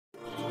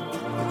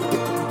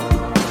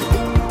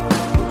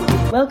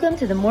Welcome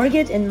to the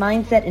Mortgage and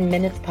Mindset in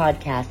Minutes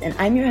podcast, and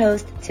I'm your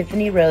host,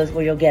 Tiffany Rose,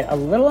 where you'll get a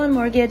little on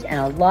mortgage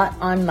and a lot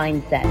on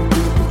mindset.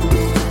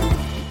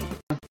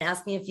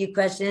 Ask me a few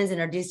questions,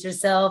 introduce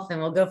yourself, and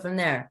we'll go from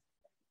there.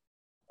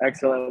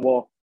 Excellent.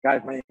 Well,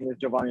 guys, my name is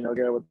Giovanni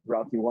Noguera with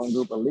Realty One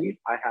Group Elite.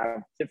 I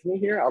have Tiffany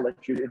here. I'll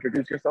let you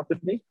introduce yourself,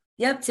 Tiffany.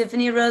 Yep,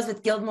 Tiffany Rose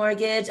with Guild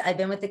Mortgage. I've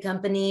been with the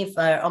company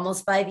for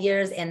almost 5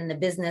 years and in the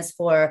business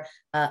for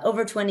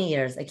over 20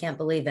 years. I can't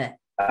believe it.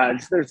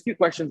 There's a few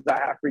questions I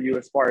have for you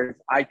as far as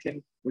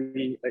ITIN.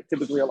 We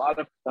typically, a lot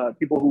of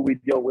people who we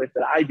deal with,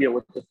 that I deal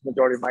with, the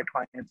majority of my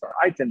clients are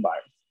ITIN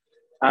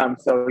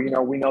buyers. So,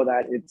 we know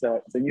that it's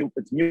a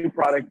new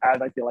product,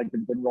 as I feel like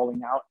it's been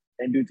rolling out.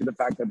 And due to the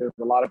fact that there's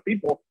a lot of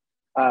people,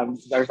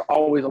 there's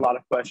always a lot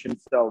of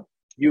questions. So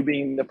you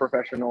being the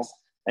professional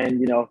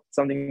and,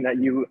 something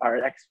that you are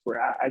an expert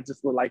at, I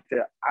just would like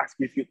to ask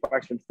you a few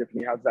questions,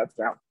 Tiffany. How's that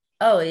sound?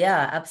 Oh,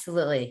 yeah,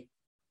 absolutely.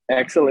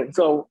 Excellent.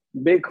 So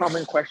big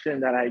common question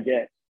that I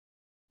get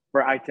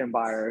for ITIN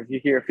buyers, you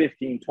hear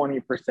 15,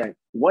 20%.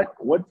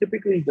 What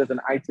typically does an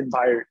ITIN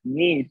buyer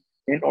need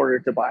in order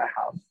to buy a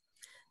house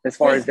as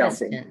far as down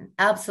payment?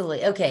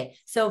 Absolutely. Okay.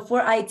 So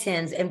for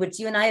ITINs, and which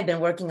you and I have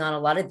been working on a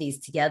lot of these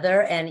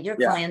together, and your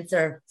clients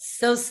are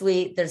so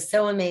sweet. They're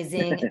so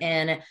amazing.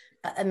 And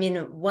I mean,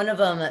 one of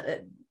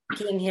them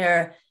came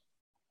here,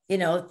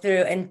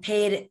 through and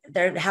paid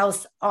their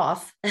house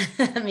off.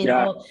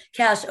 All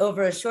cash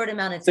over a short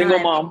amount of time. Single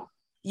mom.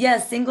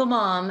 Yes, single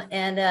mom.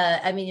 And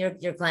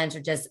your clients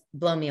are just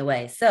blown me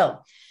away. So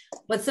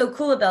what's so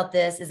cool about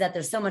this is that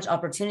there's so much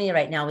opportunity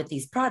right now with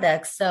these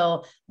products.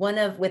 So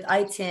with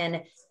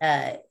ITIN,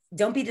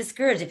 don't be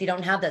discouraged if you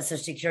don't have that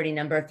Social Security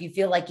number, if you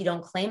feel like you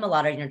don't claim a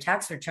lot on your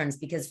tax returns,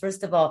 because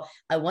first of all,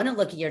 I want to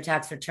look at your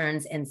tax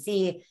returns and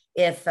see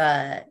if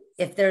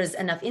there's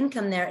enough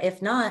income there.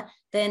 If not,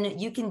 then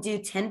you can do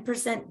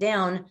 10%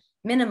 down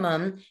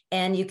minimum,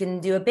 and you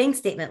can do a bank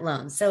statement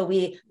loan. So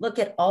we look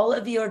at all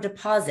of your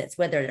deposits,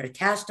 whether they're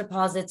cash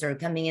deposits or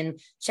coming in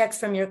checks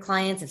from your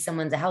clients, if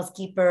someone's a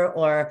housekeeper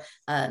or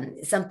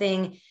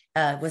something.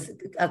 Was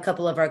a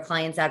couple of our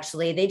clients,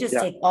 actually, they just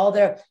take all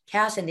their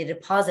cash and they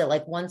deposit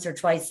like once or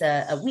twice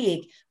a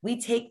week.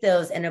 We take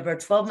those, and over a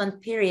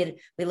 12-month period,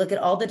 we look at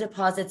all the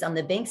deposits on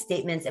the bank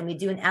statements and we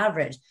do an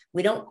average.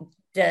 We don't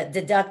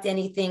deduct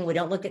anything. We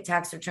don't look at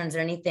tax returns or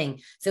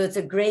anything. So it's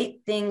a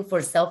great thing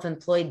for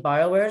self-employed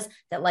borrowers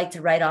that like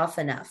to write off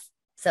enough.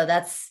 So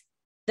that's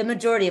the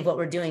majority of what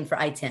we're doing for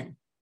ITIN.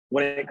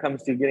 When it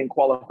comes to getting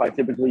qualified,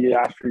 typically you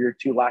ask for your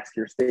 2 last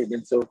year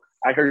statements. So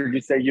I heard you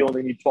say you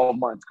only need 12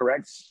 months,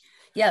 correct?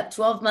 Yeah,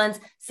 12 months.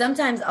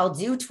 Sometimes I'll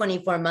do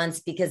 24 months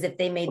because if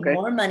they made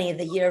more money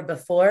the year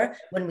before,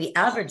 when we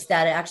average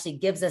that, it actually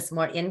gives us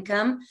more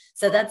income.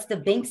 So that's the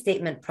bank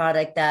statement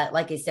product that,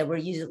 like I said, we're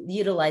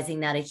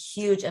utilizing that a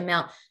huge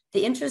amount.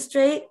 The interest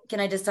rate, can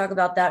I just talk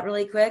about that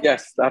really quick?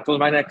 Yes, that was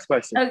my next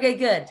question. Okay,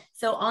 good.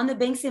 So on the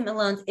bank statement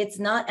loans, it's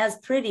not as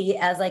pretty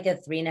as like a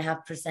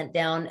 3.5%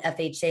 down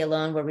FHA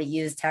loan where we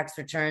use tax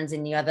returns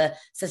and you have a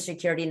Social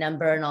Security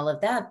number and all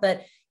of that.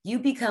 But you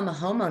become a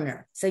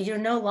homeowner. So you're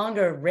no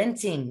longer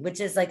renting,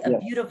 which is like a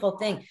beautiful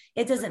thing.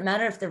 It doesn't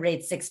matter if the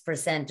rate's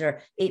 6%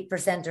 or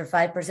 8% or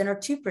 5% or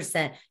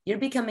 2%. You're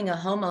becoming a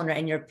homeowner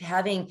and you're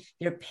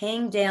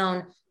paying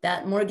down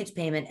that mortgage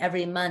payment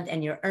every month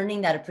and you're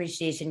earning that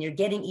appreciation. You're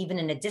getting even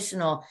an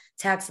additional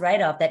tax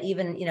write-off that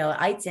even,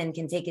 ITIN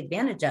can take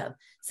advantage of.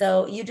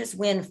 So you just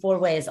win 4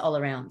 ways all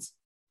around.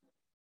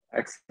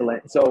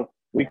 Excellent. So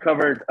we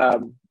covered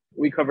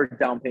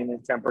down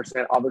payment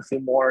 10%. Obviously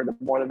the more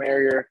the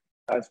merrier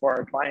as far as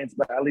our clients,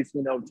 but at least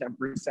we know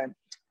 10%.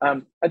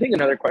 I think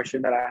another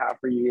question that I have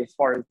for you as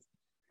far as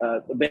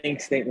the bank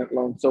statement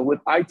loan. So with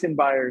ITIN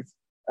buyers,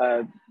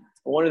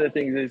 one of the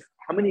things is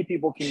how many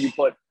people can you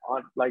put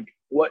on, like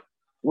what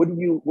do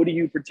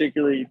you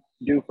particularly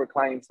do for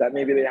clients that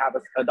maybe they have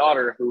a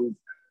daughter who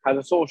has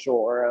a social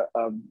or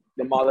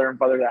the mother and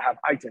father that have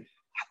ITIN?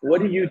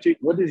 What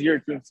does your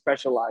team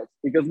specialize?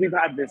 Because we've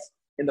had this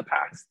in the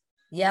past.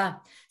 Yeah.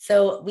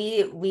 So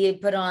we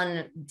put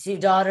on 2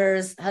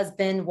 daughters,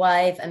 husband,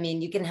 wife. I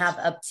mean, you can have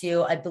up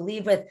to, I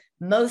believe with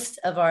most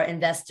of our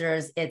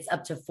investors, it's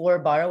up to 4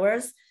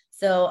 borrowers.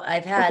 So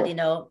I've had,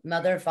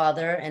 mother,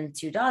 father, and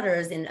 2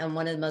 daughters in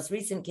one of the most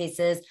recent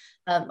cases,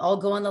 all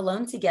go on the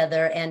loan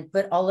together and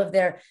put all of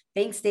their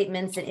bank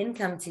statements and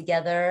income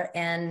together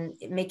and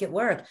make it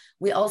work.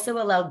 We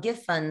also allow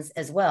gift funds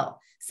as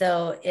well.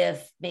 So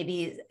if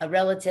maybe a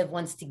relative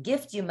wants to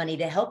gift you money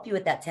to help you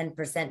with that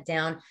 10%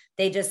 down,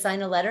 they just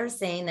sign a letter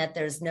saying that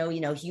there's no,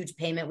 huge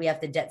payment we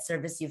have to debt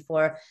service you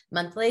for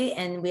monthly.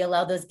 And we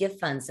allow those gift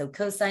funds. So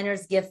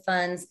co-signers, gift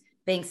funds,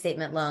 bank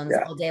statement loans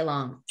all day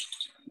long.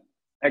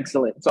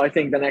 Excellent. So I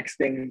think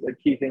the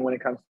key thing when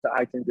it comes to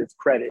ITIN is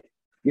credit.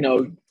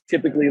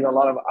 Typically a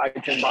lot of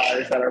ITIN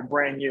buyers that are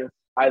brand new,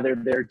 either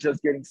they're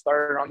just getting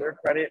started on their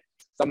credit.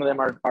 Some of them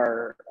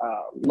are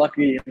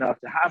lucky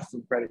enough to have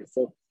some credit.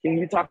 So can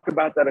you talk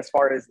about that as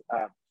far as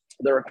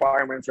the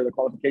requirements or the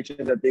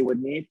qualifications that they would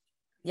need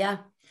Yeah.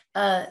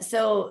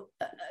 So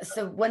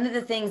one of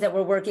the things that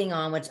we're working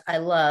on, which I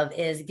love,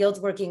 is Guild's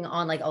working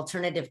on like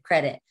alternative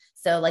credit.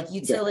 So like Okay.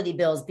 utility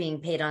bills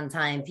being paid on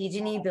time,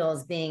 PG&E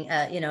bills being,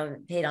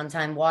 paid on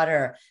time,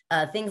 water,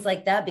 things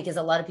like that, because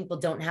a lot of people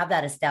don't have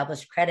that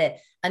established credit.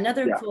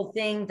 Another Yeah. cool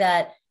thing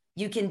that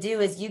you can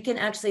do is you can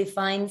actually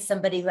find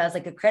somebody who has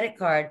like a credit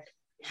card,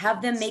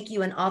 have them make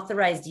you an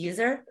authorized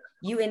user.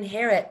 You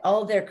inherit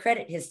all their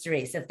credit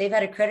history. So if they've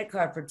had a credit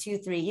card for 2,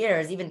 3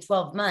 years, even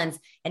 12 months,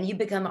 and you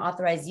become an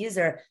authorized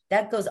user,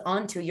 that goes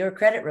onto your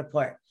credit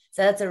report.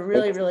 So that's a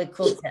really, really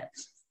cool tip.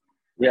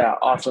 Yeah,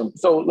 awesome.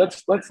 So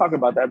let's talk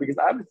about that because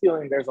I have a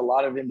feeling there's a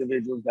lot of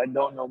individuals that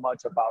don't know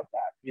much about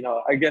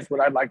that. I guess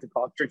what I'd like to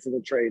call tricks of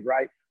the trade,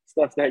 right?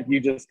 Stuff that you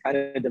just kind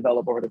of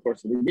develop over the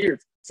course of the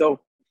years. So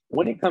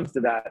when it comes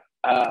to that,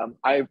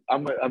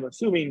 I'm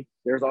assuming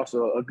there's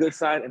also a good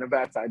side and a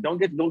bad side. Don't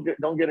get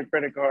a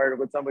credit card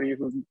with somebody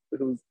who's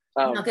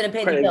I'm not going to pay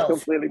the credit is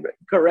bills. completely Yeah.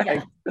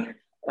 correct.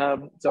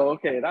 So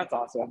okay, that's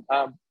awesome.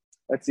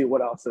 Let's see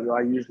what else do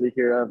I usually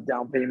hear of.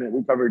 Down payment.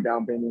 We covered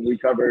down payment. We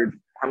covered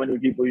how many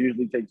people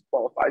usually take to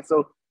qualify.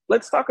 So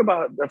let's talk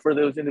about for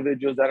those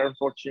individuals that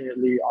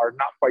unfortunately are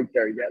not quite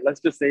there yet. Let's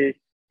just say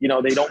they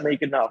don't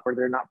make enough or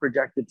they're not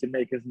projected to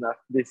make enough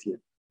this year.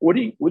 What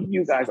do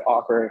you guys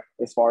offer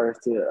as far as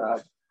to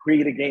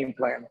create a game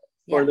plan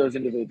for Yeah. those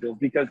individuals?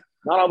 Because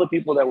not all the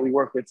people that we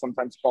work with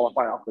sometimes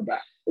qualify off the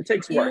bat. It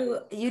takes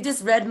work. You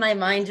just read my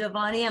mind,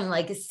 Giovanni. I'm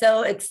like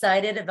so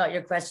excited about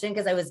your question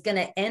because I was going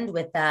to end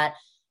with that.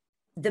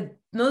 The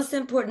most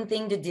important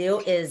thing to do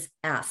is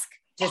ask.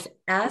 Just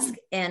ask,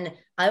 and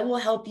I will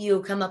help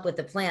you come up with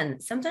a plan.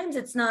 Sometimes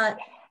it's not,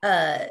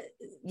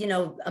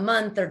 a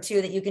month or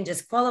two that you can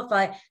just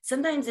qualify.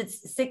 Sometimes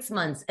it's 6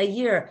 months, a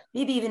year,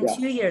 maybe even Yeah.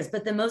 2 years.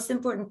 But the most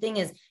important thing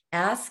is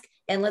ask,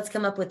 and let's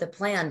come up with a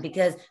plan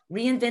because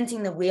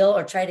reinventing the wheel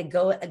or try to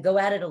go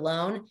at it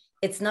alone,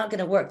 it's not going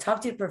to work.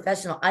 Talk to a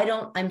professional.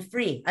 I'm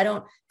free. I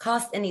don't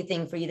cost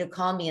anything for you to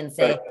call me and Right.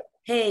 say,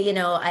 hey,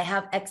 I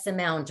have X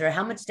amount, or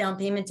how much down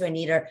payment do I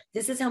need, or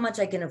this is how much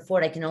I can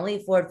afford. I can only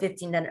afford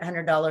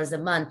 $1,500 a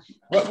month.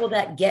 What will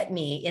that get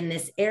me in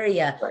this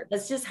area? Right.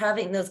 Let's just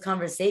having those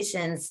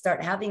conversations,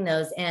 start having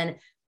those. And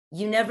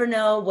you never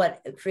know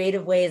what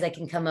creative ways I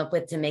can come up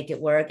with to make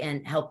it work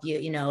and help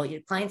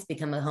your clients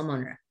become a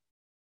homeowner.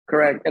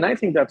 Correct. And I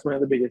think that's one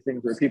of the biggest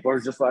things where people are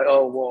just like,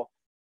 oh, well,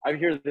 I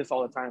hear this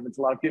all the time. It's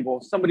a lot of people,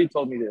 somebody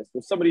told me this,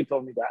 or somebody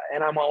told me that.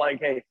 And I'm all like,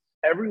 hey,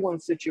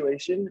 everyone's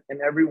situation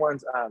and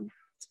everyone's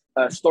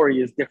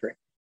story is different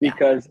Yeah.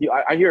 because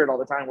I hear it all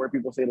the time where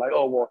people say like,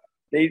 oh, well,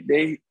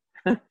 they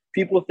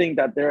people think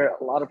that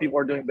a lot of people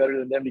are doing better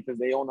than them because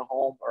they own a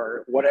home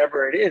or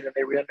whatever it is. And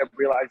they end up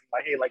realizing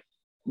like, hey, like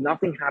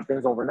nothing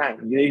happens overnight.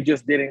 They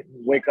just didn't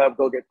wake up,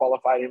 go get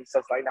qualified and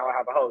stuff like now I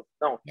have a house.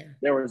 No, Yeah.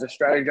 there was a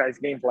strategized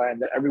game plan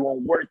that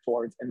everyone worked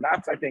towards. And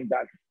that's, I think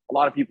that a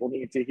lot of people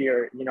need to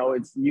hear,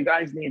 it's, you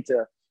guys need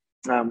to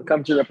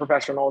come to the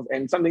professionals.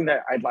 And something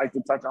that I'd like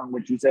to touch on,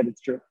 which you said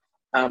it's true.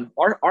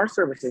 Our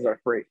services are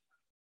free.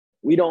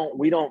 We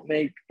don't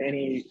make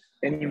any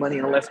money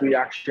unless we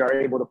actually are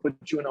able to put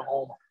you in a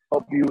home,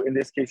 help you, in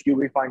this case, you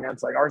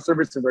refinance. Like our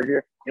services are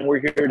here and we're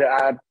here to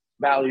add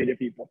value to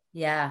people.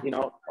 Yeah.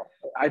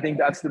 I think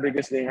that's the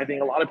biggest thing. I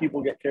think a lot of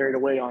people get carried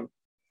away on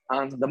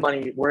the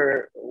money.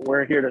 We're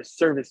here to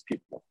service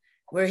people.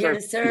 We're here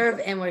to serve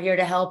and we're here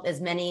to help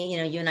as many,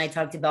 you and I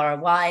talked about our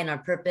why and our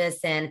purpose.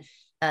 And,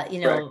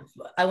 Right.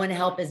 I want to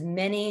help as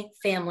many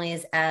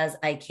families as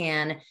I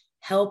can,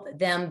 help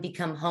them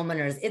become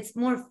homeowners. It's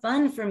more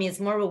fun for me. It's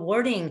more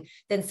rewarding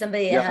than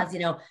somebody that Yeah.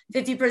 has,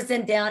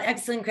 50% down,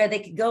 excellent credit. They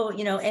could go,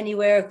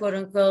 anywhere, quote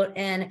unquote.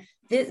 And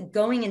this,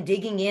 going and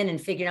digging in and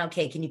figuring out,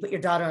 okay, can you put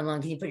your daughter on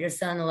loan? Can you put your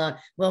son on loan?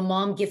 Will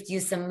mom gift you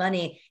some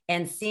money?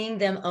 And seeing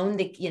them own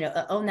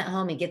own that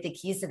home and get the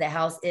keys to the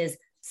house is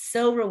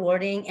so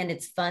rewarding and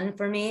it's fun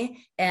for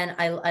me. And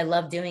I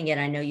love doing it.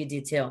 I know you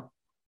do too.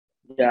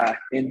 Yeah,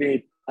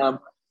 indeed.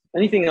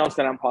 Anything else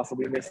that I'm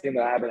possibly missing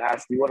that I haven't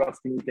asked you? What else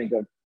can you think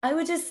of? I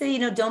would just say,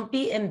 don't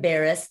be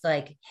embarrassed.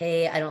 Like,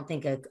 hey, I don't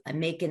think I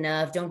make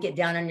enough. Don't get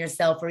down on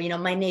yourself. Or,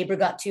 my neighbor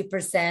got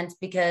 2%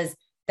 because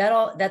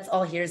that's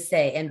all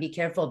hearsay. And be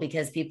careful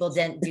because people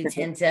do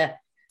tend to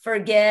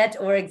forget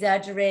or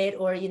exaggerate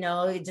or,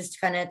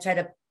 just kind of try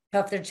to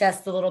puff their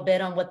chest a little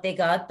bit on what they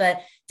got.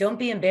 But don't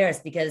be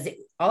embarrassed because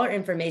all our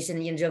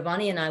information,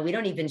 Giovanni and I, we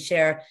don't even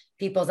share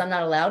I'm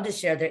not allowed to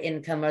share their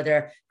income or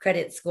their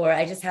credit score.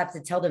 I just have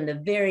to tell them the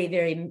very,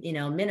 very,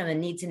 minimum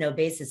need to know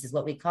basis is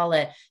what we call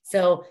it.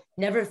 So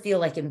never feel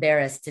like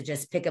embarrassed to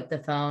just pick up the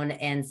phone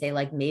and say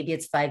like, maybe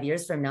it's 5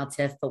 years from now,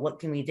 Tiff, but what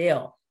can we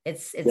do?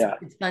 It's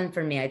fun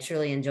for me. I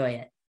truly enjoy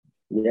it.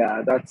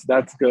 Yeah,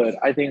 that's good.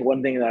 I think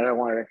one thing that I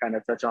wanted to kind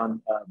of touch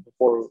on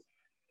before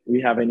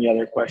we have any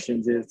other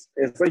questions is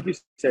like you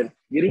said,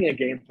 getting a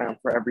game plan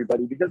for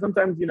everybody because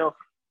sometimes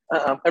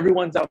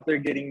everyone's out there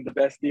getting the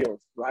best deals,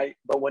 right?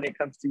 But when it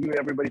comes to you,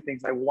 everybody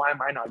thinks like, why am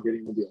I not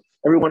getting the deal?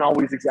 Everyone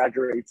always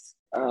exaggerates.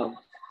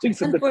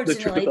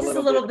 Unfortunately, just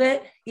a little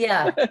bit.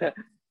 Yeah.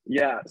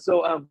 Yeah.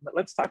 So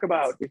let's talk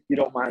about, if you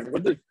don't mind,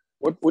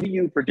 what do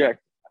you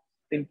project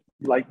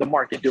like the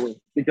market doing?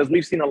 Because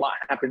we've seen a lot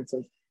happen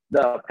since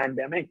the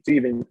pandemic to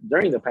even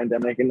during the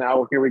pandemic. And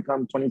now here we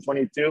come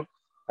 2022.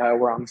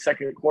 We're on the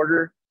second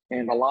quarter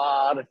and a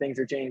lot of things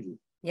are changing.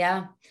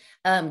 Yeah.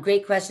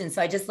 Great question.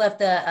 So I just left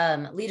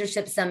the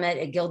leadership summit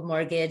at Guild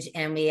Mortgage,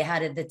 and we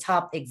had the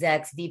top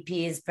execs,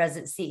 VPs,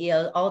 presidents,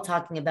 CEOs, all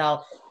talking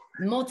about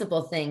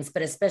multiple things,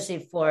 but especially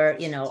for,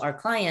 our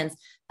clients,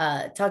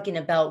 talking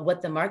about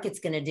what the market's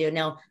going to do.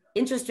 Now,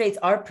 interest rates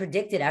are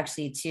predicted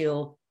actually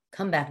to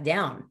come back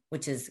down,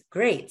 which is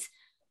great.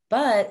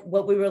 But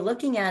what we were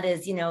looking at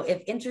is,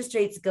 if interest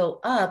rates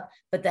go up,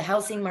 but the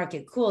housing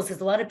market cools,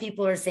 because a lot of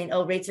people are saying,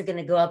 oh, rates are going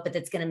to go up, but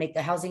that's going to make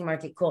the housing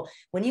market cool.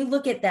 When you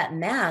look at that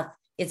math,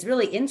 it's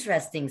really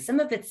interesting. Some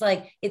of it's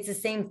like, it's the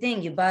same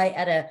thing. You buy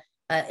at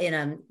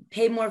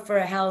pay more for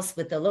a house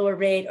with a lower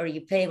rate, or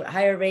you pay a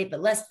higher rate,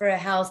 but less for a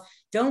house.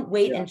 Don't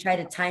wait and try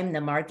to time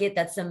the market.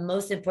 That's the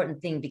most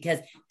important thing, because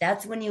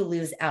that's when you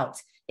lose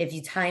out. If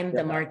you time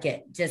the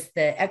market, just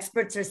the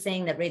experts are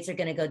saying that rates are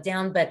going to go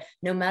down, but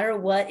no matter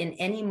what, in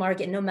any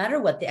market, no matter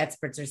what the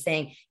experts are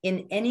saying,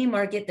 in any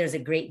market, there's a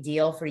great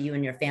deal for you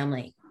and your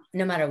family,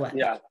 no matter what.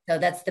 Yeah. So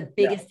that's the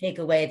biggest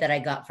takeaway that I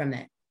got from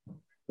it.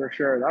 For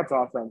sure. That's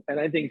awesome. And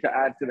I think to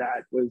add to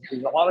that was a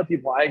lot of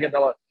people, I get a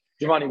lot,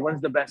 Giovanni,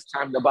 when's the best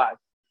time to buy?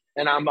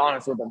 And I'm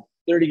honest with them,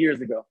 30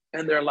 years ago.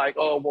 And they're like,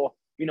 oh, well,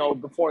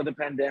 before the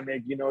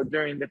pandemic,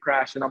 during the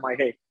crash. And I'm like,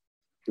 hey,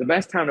 the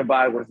best time to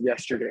buy was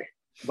yesterday.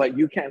 But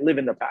you can't live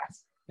in the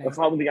past. That's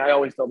something I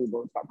always tell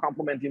people. Stop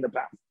complimenting the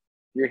past.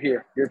 You're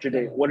here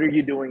today. What are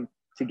you doing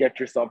to get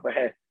yourself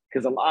ahead?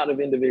 Because a lot of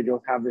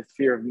individuals have this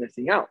fear of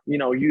missing out.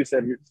 You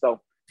said yourself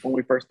when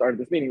we first started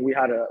this meeting, we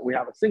have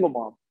a single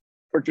mom,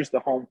 purchased the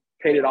home,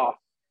 paid it off.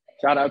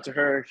 Shout out to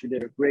her. She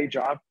did a great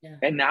job. Yeah.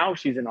 And now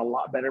she's in a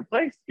lot better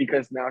place,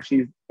 because now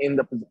she's in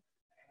the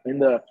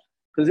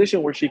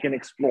position where she can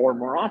explore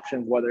more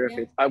options, whether if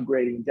it's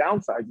upgrading,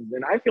 downsizing.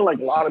 And I feel like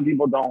a lot of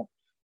people don't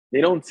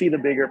see the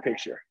bigger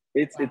picture.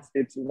 It's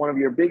one of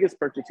your biggest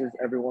purchases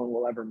everyone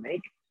will ever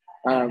make.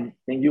 And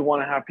you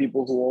want to have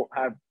people who will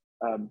have,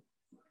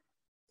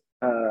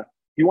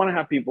 you want to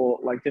have people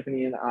like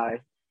Tiffany and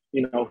I,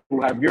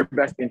 who have your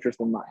best interest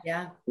in mind.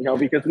 Yeah.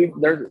 Because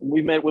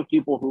we met with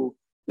people who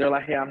they're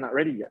like, hey, I'm not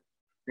ready yet.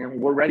 And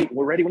we're ready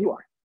when you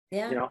are.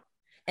 Yeah.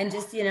 And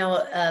just,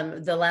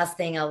 the last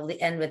thing I'll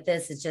end with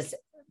this is just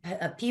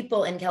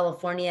people in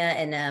California,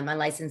 and I'm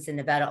licensed in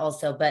Nevada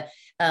also, but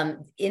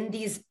in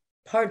these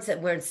parts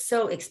where it's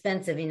so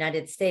expensive,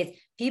 United States,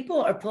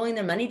 people are pulling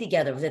their money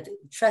together with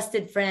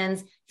trusted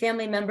friends,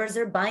 family members.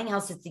 They're buying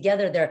houses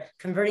together. They're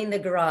converting the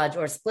garage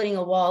or splitting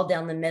a wall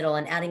down the middle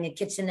and adding a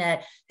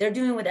kitchenette. They're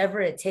doing whatever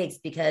it takes,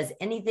 because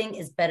anything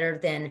is better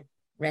than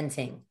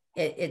renting.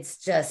 It's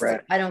just,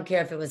 right. I don't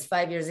care if it was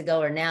 5 years ago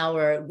or now,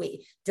 or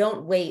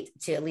don't wait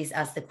to at least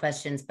ask the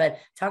questions, but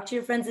talk to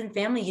your friends and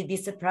family. You'd be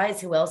surprised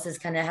who else is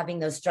kind of having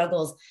those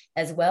struggles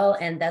as well.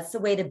 And that's the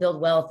way to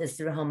build wealth, is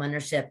through home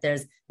ownership.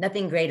 There's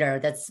nothing greater.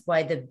 That's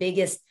why the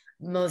biggest,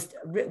 most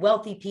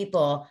wealthy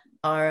people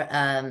are,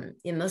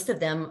 most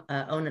of them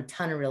own a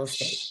ton of real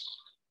estate.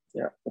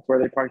 Yeah. That's where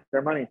they park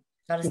their money.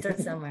 Got to start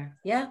somewhere.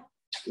 Yeah.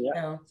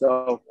 Yeah.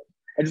 So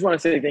I just want to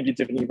say thank you,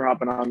 Tiffany, for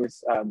hopping on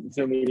this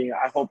Zoom meeting.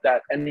 I hope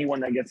that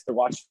anyone that gets to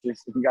watch this,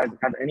 if you guys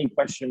have any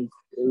questions,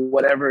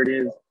 whatever it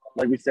is,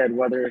 like we said,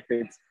 whether if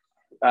it's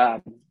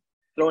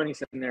throw any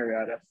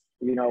scenario at us,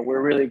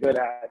 we're really good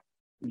at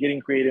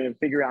getting creative and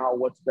figuring out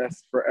what's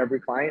best for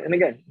every client. And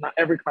again, not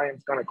every client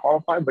is going to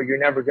qualify, but you're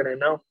never going to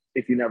know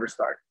if you never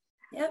start.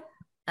 Yep.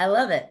 I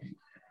love it.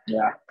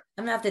 Yeah.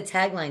 I'm going to have to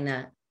tagline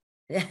that.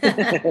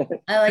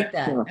 I like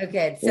that.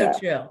 Okay. It's so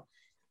true.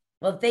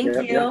 Well, thank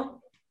you. Yeah.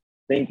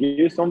 Thank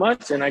you so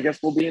much. And I guess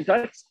we'll be in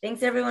touch.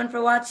 Thanks everyone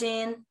for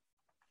watching.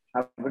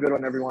 Have a good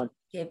one, everyone.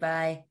 Okay,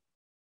 bye.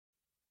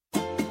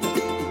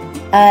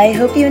 I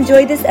hope you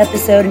enjoyed this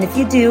episode. And if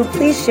you do,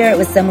 please share it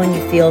with someone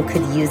you feel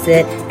could use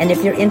it. And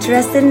if you're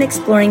interested in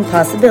exploring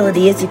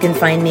possibilities, you can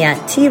find me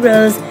at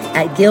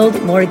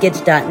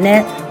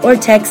trose@guildmortgage.net or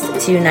text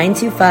to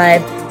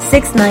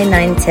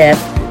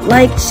 925-699-TIFF.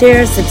 Like,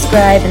 share,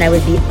 subscribe, and I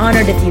would be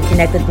honored if you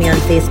connect with me on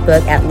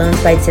Facebook at Loans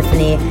by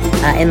Tiffany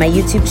and my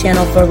YouTube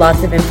channel for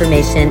lots of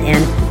information.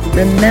 And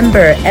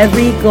remember,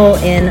 every goal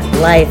in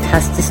life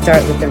has to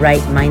start with the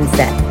right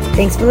mindset.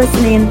 Thanks for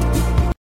listening.